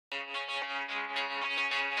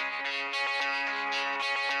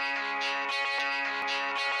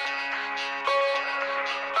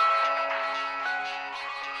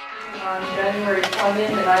come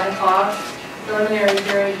in at 9 o'clock. Preliminary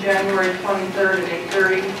hearing January 23rd at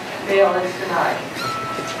 8:30. Bail is denied.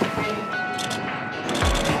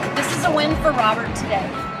 This is a win for Robert today.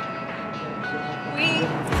 We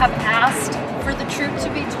have asked for the truth to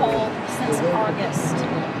be told since August.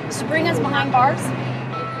 To bring us behind bars?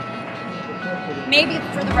 Maybe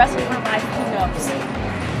for the rest of her life, who knows?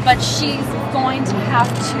 But she's going to have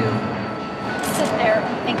to sit there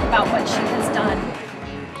and think about what she has done.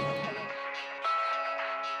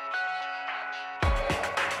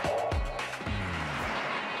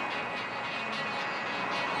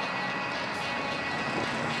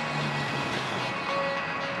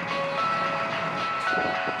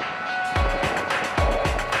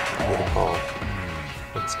 I get a call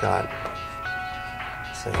from Scott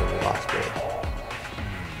saying we lost Bailey.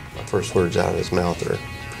 My first words out of his mouth are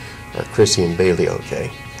Chrissy and Bailey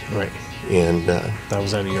okay? Right. And that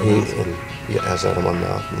was out of your mouth? And, yeah, that was out of my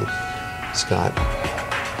mouth. And Scott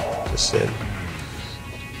just said,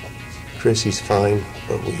 Chrissy's fine,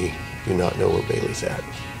 but we do not know where Bailey's at.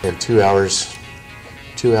 And 2 hours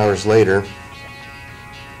later,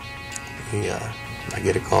 I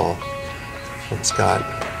get a call from Scott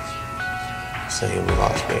saying we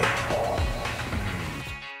lost Bailey.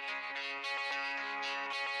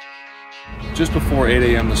 Just before 8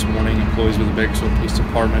 a.m. this morning, employees with the Bakersfield Police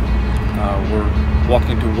Department were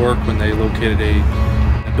walking to work when they located an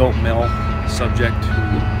adult male subject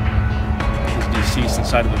who was deceased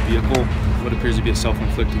inside of a vehicle. What appears to be a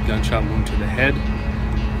self-inflicted gunshot wound to the head.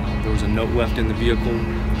 There was a note left in the vehicle,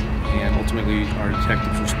 and ultimately our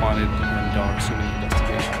detectives responded and are assuming the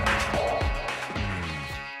investigation.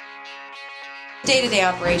 Day-to-day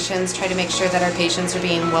operations, try to make sure that our patients are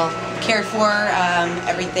being well cared for,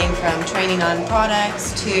 everything from training on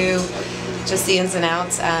products to just the ins and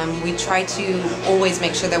outs. We try to always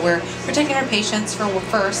make sure that we're protecting our patients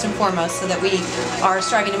first and foremost, so that we are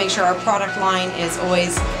striving to make sure our product line is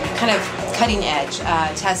always kind of cutting edge,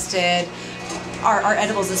 tested. Our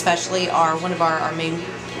edibles especially are one of our main,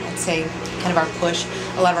 I'd say, kind of our push.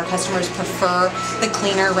 A lot of our customers prefer the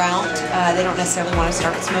cleaner route. They don't necessarily want to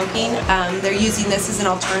start smoking. They're using this as an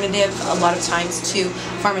alternative a lot of times to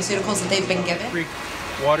pharmaceuticals that they've been given. Creek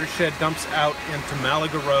watershed dumps out into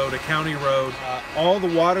Malaga Road, a county road. All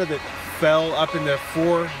the water that fell up in the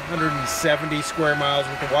 470 square miles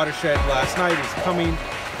with the watershed last night is coming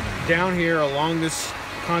down here along this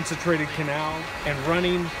concentrated canal and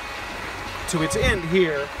running to its end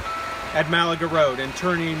here at Malaga Road and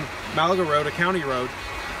turning Malaga Road, a county road,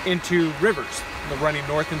 into rivers, running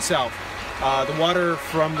north and south. The water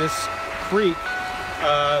from this creek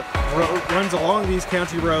runs along these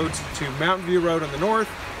county roads to Mountain View Road on the north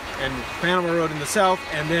and Panama Road in the south,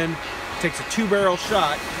 and then takes a two-barrel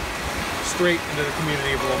shot straight into the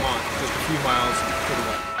community of Lamont, just a few miles to the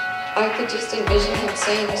west. I could just envision him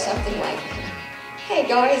saying something like, "Hey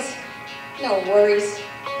guys, no worries,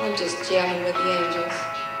 I'm just jamming with the angels."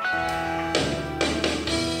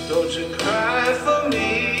 Don't you cry for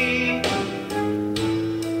me,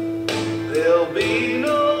 there'll be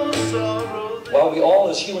no sorrow. While we all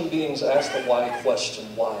as human beings ask the why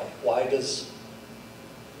question, why? Why does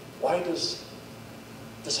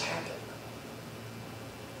this happen?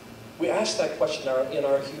 We ask that question in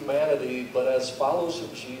our humanity, but as followers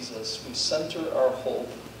of Jesus, we center our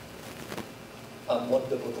hope on one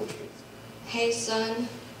biblical truth. Hey son,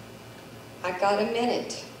 I got a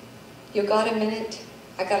minute. You got a minute?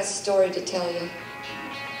 I got a story to tell you.